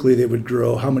how quickly they would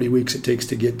grow, how many weeks it takes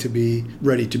to get to be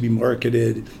ready to be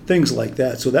marketed, things like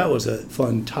that. So that was a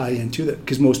fun tie-in to that,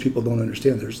 because most people don't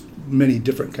understand there's many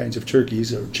different kinds of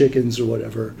turkeys or chickens or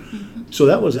whatever. So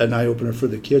that was an eye-opener for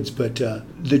the kids. But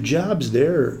the jobs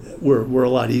there were a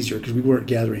lot easier, because we weren't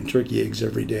gathering turkey eggs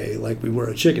every day like we were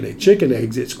a chicken egg. Chicken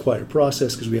eggs, it's quite a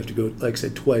process, because we have to go, like I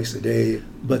said, twice a day.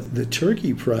 But the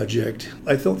turkey project,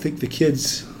 I don't think the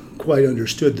kids quite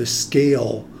understood the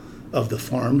scale of the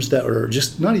farms that were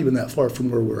just not even that far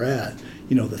from where we're at.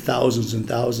 The thousands and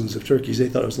thousands of turkeys. They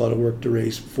thought it was a lot of work to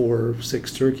raise 4 or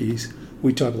 6 turkeys.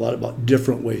 We talk a lot about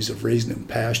different ways of raising them,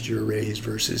 pasture raised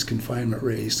versus confinement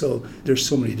raised. So there's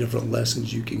so many different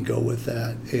lessons you can go with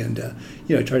that. And,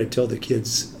 I try to tell the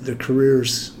kids the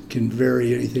careers can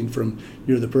vary, anything from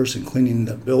you're the person cleaning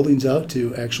the buildings out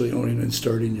to actually owning and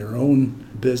starting your own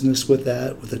business with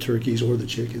that, with the turkeys or the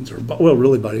chickens, or, well,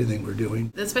 really about anything we're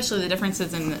doing. Especially the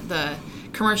differences in the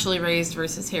commercially raised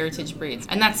versus heritage breeds.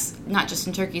 And that's not just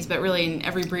in turkeys, but really in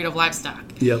every breed of livestock.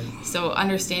 Yep. So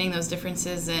understanding those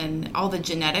differences and all the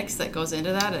genetics that goes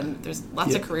into that, and there's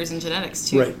lots of careers in genetics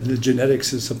too. Right. The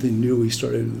genetics is something new we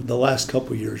started the last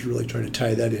couple of years, really trying to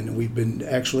tie that in. And we've been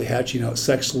actually hatching out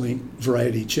sex-linked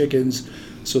variety chickens,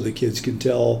 so the kids can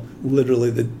tell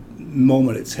literally the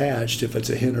moment it's hatched if it's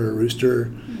a hen or a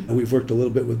rooster. We've worked a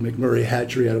little bit with McMurray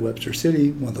Hatchery out of Webster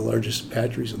City, one of the largest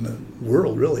hatcheries in the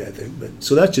world, really, I think. But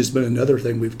so that's just been another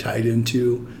thing we've tied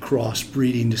into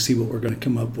crossbreeding to see what we're going to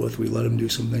come up with. We let them do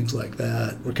some things like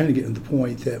that. We're kind of getting to the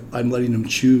point that I'm letting them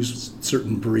choose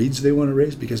certain breeds they want to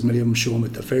raise, because many of them show them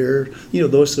at the fair.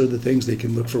 Those are the things they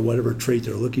can look for, whatever trait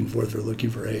they're looking for. If they're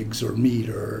looking for eggs or meat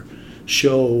or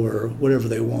show or whatever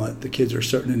they want, the kids are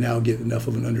starting to now get enough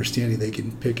of an understanding they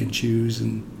can pick and choose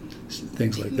and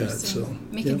things like that. So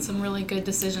making some really good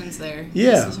decisions there.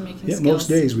 Yeah, Skills. Most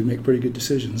days we make pretty good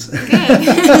decisions.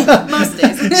 Good. Most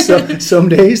days. Some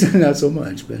days not so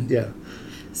much, but yeah.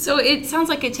 So it sounds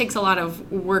like it takes a lot of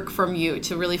work from you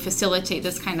to really facilitate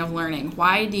this kind of learning.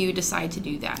 Why do you decide to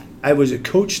do that? I was a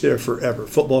coach there forever,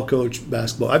 football coach,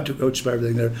 basketball. I've coached for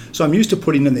everything there. So I'm used to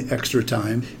putting in the extra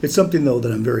time. It's something, though,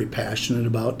 that I'm very passionate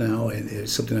about now, and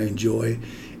it's something I enjoy.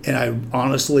 And I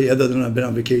honestly, other than I've been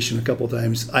on vacation a couple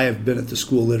times, I have been at the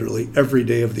school literally every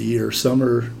day of the year,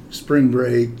 summer, spring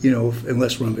break,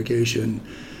 unless we're on vacation,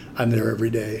 I'm there every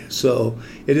day. So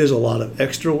it is a lot of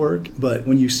extra work, but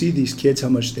when you see these kids, how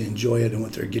much they enjoy it and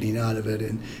what they're getting out of it,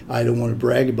 and I don't want to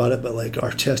brag about it, but like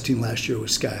our testing last year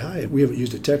was sky high. We haven't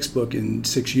used a textbook in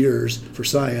 6 years for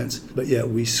science, but yet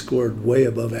we scored way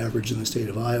above average in the state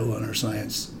of Iowa on our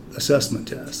science assessment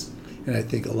tests. And I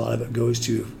think a lot of it goes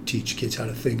to teach kids how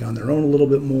to think on their own a little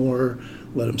bit more,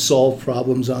 let them solve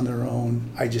problems on their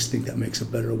own. I just think that makes a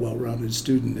better, well-rounded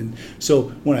student. And so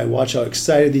when I watch how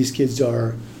excited these kids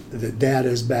are, the data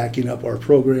is backing up our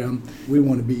program, we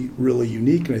want to be really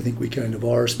unique, and I think we kind of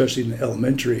are, especially in the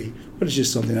elementary. But it's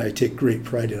just something I take great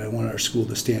pride in. I want our school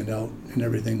to stand out in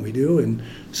everything we do, and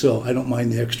so I don't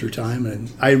mind the extra time, and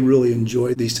I really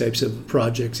enjoy these types of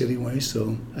projects anyway,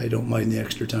 so I don't mind the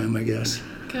extra time, I guess.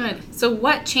 Good. So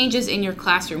what changes in your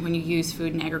classroom when you use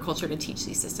food and agriculture to teach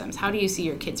these systems? How do you see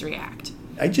your kids react?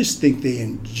 I just think they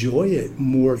enjoy it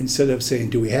more. Instead of saying,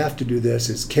 do we have to do this,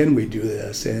 it's can we do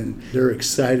this? And they're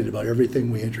excited about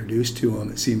everything we introduce to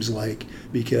them, it seems like,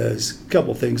 because a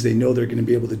couple things, they know they're going to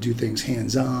be able to do things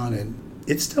hands-on, and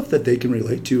it's stuff that they can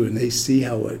relate to, and they see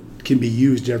how it can be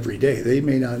used every day. They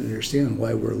may not understand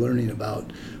why we're learning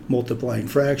about multiplying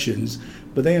fractions,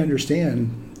 but they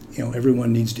understand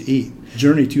everyone needs to eat.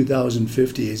 Journey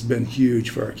 2050 has been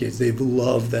huge for our kids. They've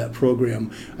loved that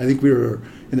program. I think we were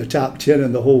in the top 10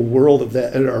 in the whole world of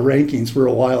that in our rankings for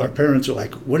a while. Our parents are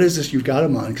like, what is this you've got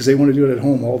them on? Because they want to do it at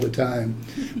home all the time,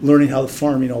 learning how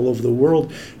farming all over the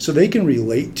world. So they can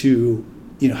relate to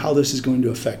how this is going to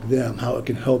affect them, how it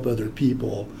can help other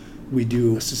people. We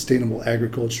do a sustainable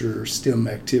agriculture STEM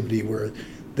activity where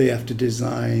they have to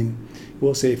design.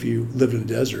 We'll say if you live in a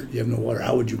desert, you have no water,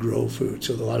 how would you grow food?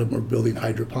 So a lot of them are building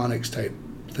hydroponics type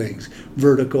things,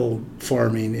 vertical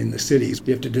farming in the cities.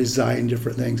 You have to design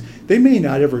different things. They may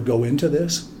not ever go into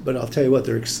this, but I'll tell you what,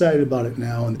 they're excited about it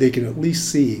now, and they can at least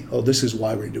see, this is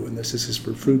why we're doing this. This is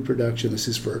for food production. This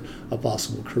is for a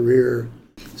possible career.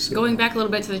 So, going back a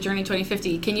little bit to the Journey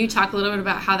 2050, can you talk a little bit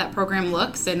about how that program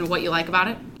looks and what you like about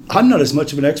it? I'm not as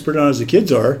much of an expert on it as the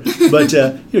kids are, but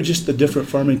just the different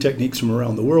farming techniques from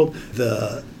around the world,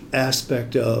 the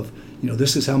aspect of,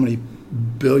 this is how many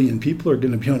billion people are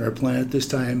going to be on our planet this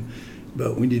time,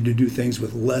 but we need to do things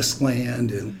with less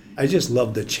land, and I just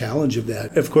love the challenge of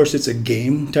that. Of course, it's a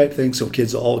game type thing, so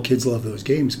all kids love those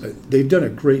games, but they've done a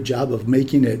great job of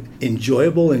making it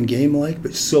enjoyable and game-like,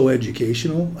 but so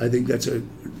educational. I think that's a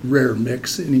rare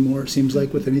mix anymore, it seems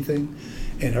like, with anything,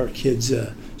 and our kids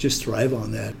just thrive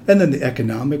on that. And then the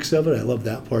economics of it, I love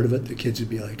that part of it. The kids would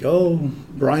be like,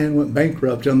 Brian went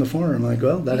bankrupt on the farm. I'm like,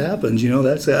 well, that happens,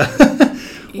 that's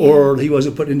or he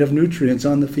wasn't putting enough nutrients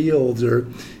on the fields,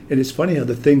 and it's funny how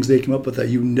the things they come up with that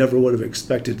you never would have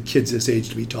expected kids this age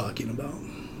to be talking about.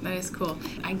 That is cool.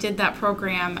 I did that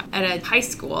program at a high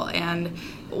school, and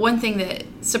one thing that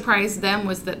surprised them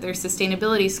was that their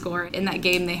sustainability score in that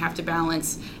game, they have to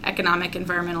balance economic,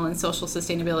 environmental, and social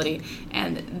sustainability.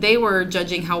 And they were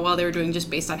judging how well they were doing just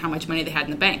based on how much money they had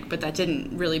in the bank, but that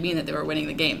didn't really mean that they were winning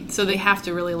the game. So they have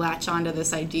to really latch onto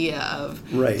this idea of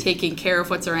taking care of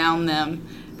what's around them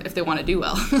if they want to do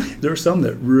well. There were some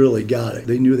that really got it.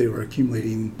 They knew they were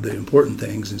accumulating the important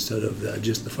things instead of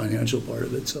just the financial part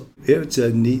of it. So it's a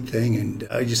neat thing, and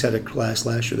I just had a class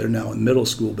last year. They're now in middle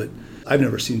school, but I've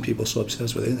never seen people so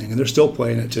obsessed with anything, and they're still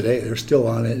playing it today. They're still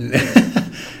on it.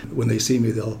 And when they see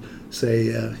me, they'll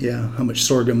say, how much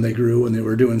sorghum they grew when they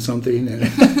were doing something. And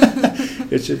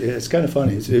it's kind of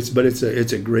funny.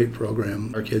 It's a great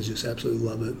program. Our kids just absolutely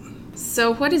love it.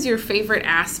 So what is your favorite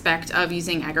aspect of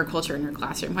using agriculture in your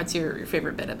classroom? What's your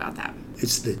favorite bit about that?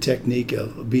 It's the technique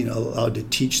of being allowed to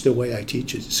teach the way I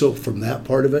teach it. So from that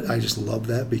part of it, I just love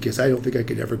that, because I don't think I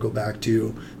could ever go back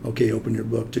to, open your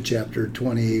book to chapter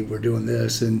 20, we're doing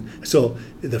this. And so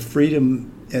the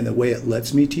freedom and the way it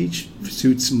lets me teach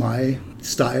suits my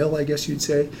style, I guess you'd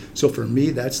say. So for me,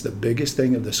 that's the biggest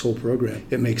thing of this whole program.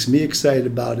 It makes me excited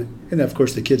about it. And of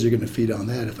course, the kids are going to feed on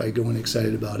that if I go in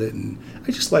excited about it. And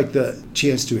I just like the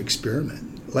chance to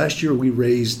experiment. Last year, we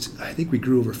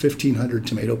grew over 1,500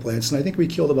 tomato plants, and I think we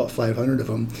killed about 500 of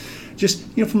them. Just,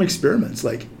 from experiments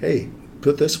like, hey,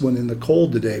 put this one in the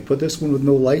cold today, put this one with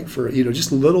no light for,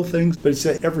 just little things. But it's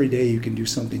that every day you can do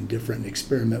something different and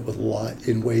experiment with a lot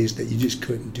in ways that you just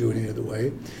couldn't do any other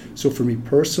way. So for me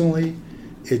personally,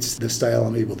 It's the style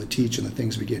I'm able to teach and the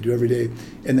things we get to do every day,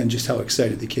 and then just how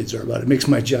excited the kids are about it. It makes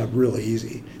my job really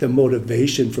easy. The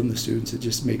motivation from the students, it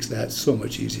just makes that so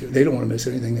much easier. They don't want to miss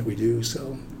anything that we do,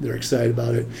 so they're excited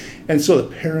about it. And so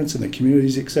the parents and the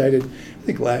community's excited. I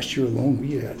think last year alone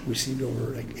we had received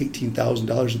over like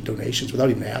 $18,000 in donations without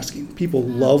even asking. People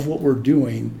love what we're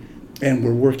doing, and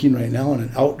we're working right now on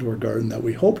an outdoor garden that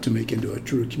we hope to make into a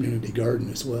true community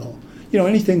garden as well.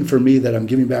 Anything for me that I'm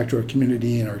giving back to our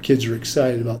community and our kids are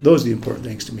excited about, those are the important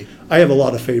things to me. I have a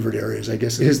lot of favorite areas, I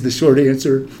guess is the short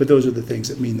answer, but those are the things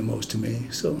that mean the most to me.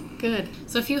 So good.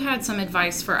 So if you had some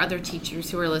advice for other teachers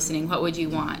who are listening, what would you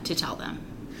want to tell them?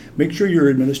 Make sure your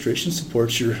administration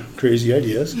supports your crazy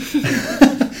ideas.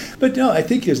 But no, I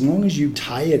think as long as you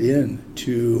tie it in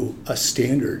to a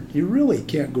standard, you really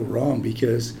can't go wrong,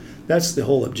 because that's the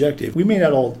whole objective. We may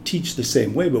not all teach the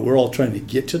same way, but we're all trying to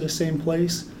get to the same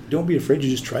place. Don't be afraid to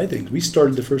just try things. We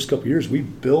started the first couple of years, we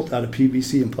built out of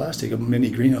PVC and plastic a mini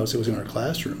greenhouse that was in our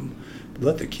classroom. But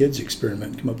let the kids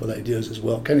experiment and come up with ideas as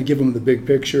well. Kind of give them the big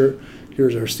picture.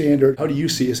 Here's our standard. How do you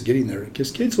see us getting there?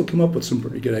 Because kids will come up with some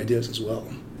pretty good ideas as well.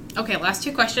 Okay, last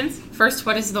two questions. First,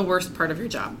 what is the worst part of your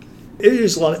job? It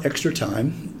is a lot of extra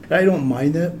time. I don't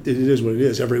mind that. It is what it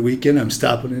is. Every weekend I'm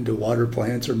stopping into water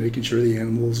plants or making sure the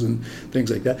animals and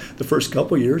things like that. The first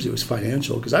couple of years it was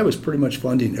financial, because I was pretty much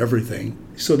funding everything.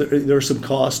 So there are some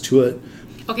costs to it.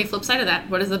 Okay, flip side of that,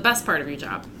 what is the best part of your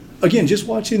job? Again, just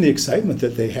watching the excitement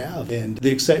that they have and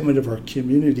the excitement of our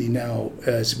community now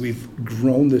as we've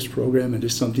grown this program into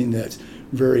something that's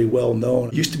very well known.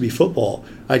 It used to be football.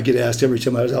 I'd get asked every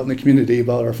time I was out in the community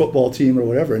about our football team or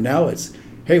whatever, and now it's,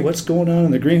 hey, what's going on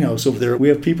in the greenhouse over there? We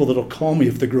have people that'll call me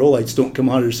if the grow lights don't come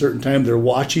on at a certain time. They're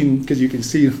watching, because you can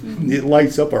see it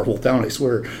lights up our whole town, I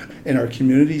swear. And our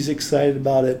community's excited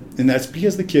about it. And that's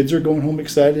because the kids are going home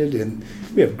excited. And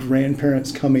we have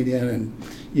grandparents coming in and,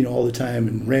 all the time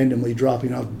and randomly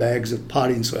dropping off bags of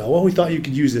potting soil. Well, we thought you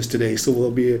could use this today, so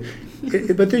we'll be...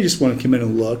 But they just want to come in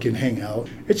and look and hang out.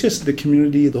 It's just the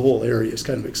community, the whole area is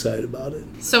kind of excited about it.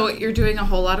 So you're doing a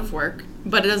whole lot of work,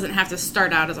 but it doesn't have to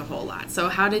start out as a whole lot. So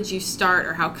how did you start,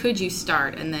 or how could you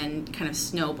start and then kind of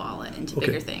snowball it into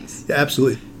bigger things? Yeah,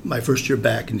 absolutely. My first year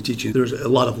back into teaching, there was a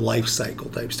lot of life cycle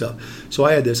type stuff. So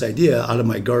I had this idea out of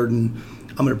my garden.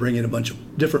 I'm going to bring in a bunch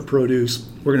of different produce.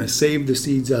 We're going to save the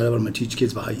seeds out of it. I'm going to teach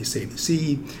kids about how you save the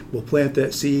seed. We'll plant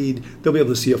that seed. They'll be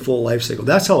able to see a full life cycle.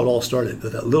 That's how it all started,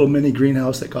 with that little mini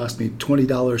greenhouse that cost me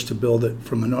 $20 to build it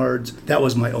from Menards. That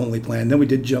was my only plan. Then we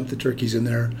did jump the turkeys in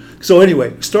there. So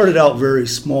anyway, started out very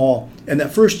small. And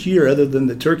that first year, other than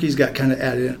the turkeys got kind of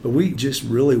added in, but we just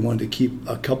really wanted to keep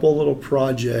a couple little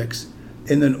projects.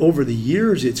 And then over the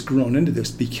years, it's grown into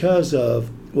this because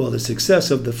of the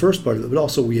success of the first part of it, but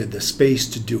also we had the space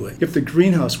to do it. If the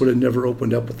greenhouse would have never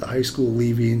opened up with the high school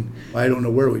leaving, I don't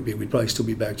know where we'd be. We'd probably still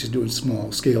be back just doing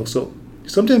small scale. So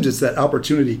sometimes it's that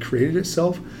opportunity created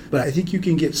itself, but I think you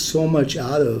can get so much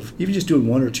out of even just doing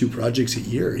one or two projects a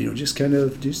year, just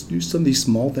do some of these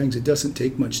small things. It doesn't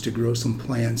take much to grow some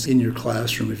plants in your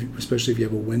classroom, especially if you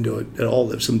have a window at all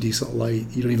that's some decent light.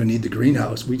 You don't even need the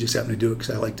greenhouse. We just happen to do it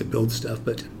because I like to build stuff,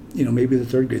 but maybe the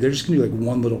third grade, they're just going to do like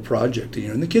one little project a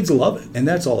year, and the kids love it. And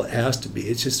that's all it has to be.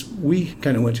 It's just, we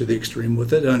kind of went to the extreme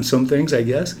with it on some things, I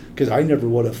guess, because I never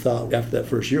would have thought after that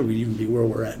first year we'd even be where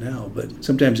we're at now. But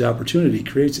sometimes the opportunity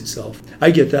creates itself.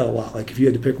 I get that a lot. Like, if you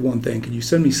had to pick one thing, could you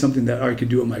send me something that I could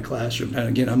do in my classroom? And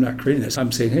again, I'm not creating this.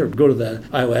 I'm saying, here, go to the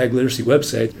Iowa Ag Literacy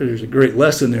website. There's a great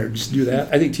lesson there. Just do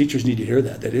that. I think teachers need to hear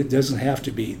that it doesn't have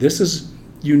to be. This is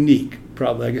unique,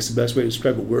 probably, I guess the best way to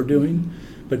describe what we're doing.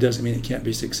 But it doesn't mean it can't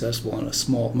be successful on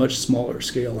a much smaller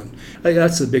scale. And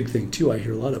that's the big thing too. I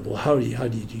hear a lot of, well, how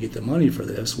did you get the money for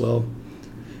this? Well,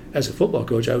 as a football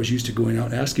coach, I was used to going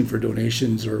out and asking for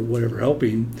donations or whatever,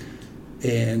 helping.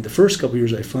 And the first couple of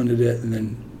years I funded it, and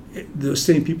then the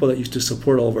same people that used to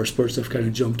support all of our sports stuff kind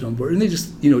of jumped on board, and they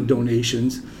just,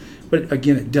 donations. But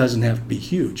again, it doesn't have to be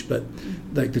huge. But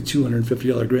like the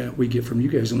 $250 grant we get from you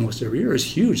guys almost every year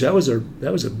is huge. That was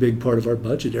a big part of our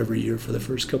budget every year for the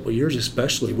first couple of years,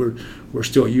 especially. We're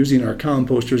still using our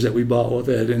composters that we bought with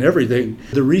it and everything.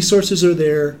 The resources are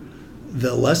there,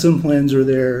 the lesson plans are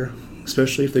there,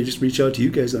 especially if they just reach out to you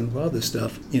guys on a lot of this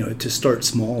stuff, to start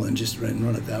small and just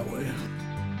run it that way.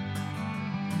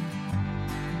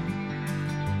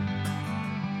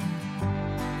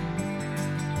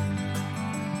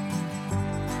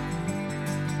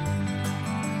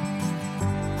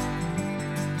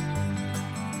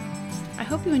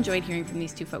 I hope you enjoyed hearing from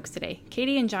these two folks today.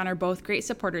 Katie and John are both great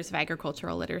supporters of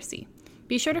agricultural literacy.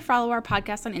 Be sure to follow our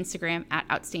podcast on Instagram at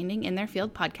Outstanding in Their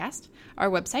Field Podcast, our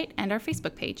website, and our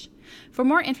Facebook page. For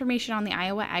more information on the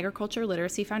Iowa Agriculture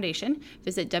Literacy Foundation,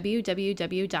 visit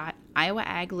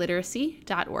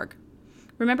www.iowaagliteracy.org.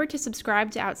 Remember to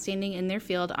subscribe to Outstanding in Their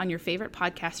Field on your favorite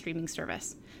podcast streaming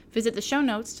service. Visit the show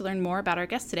notes to learn more about our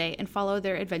guests today and follow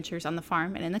their adventures on the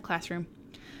farm and in the classroom.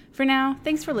 For now,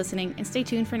 thanks for listening, and stay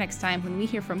tuned for next time when we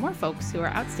hear from more folks who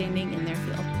are outstanding in their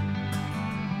field.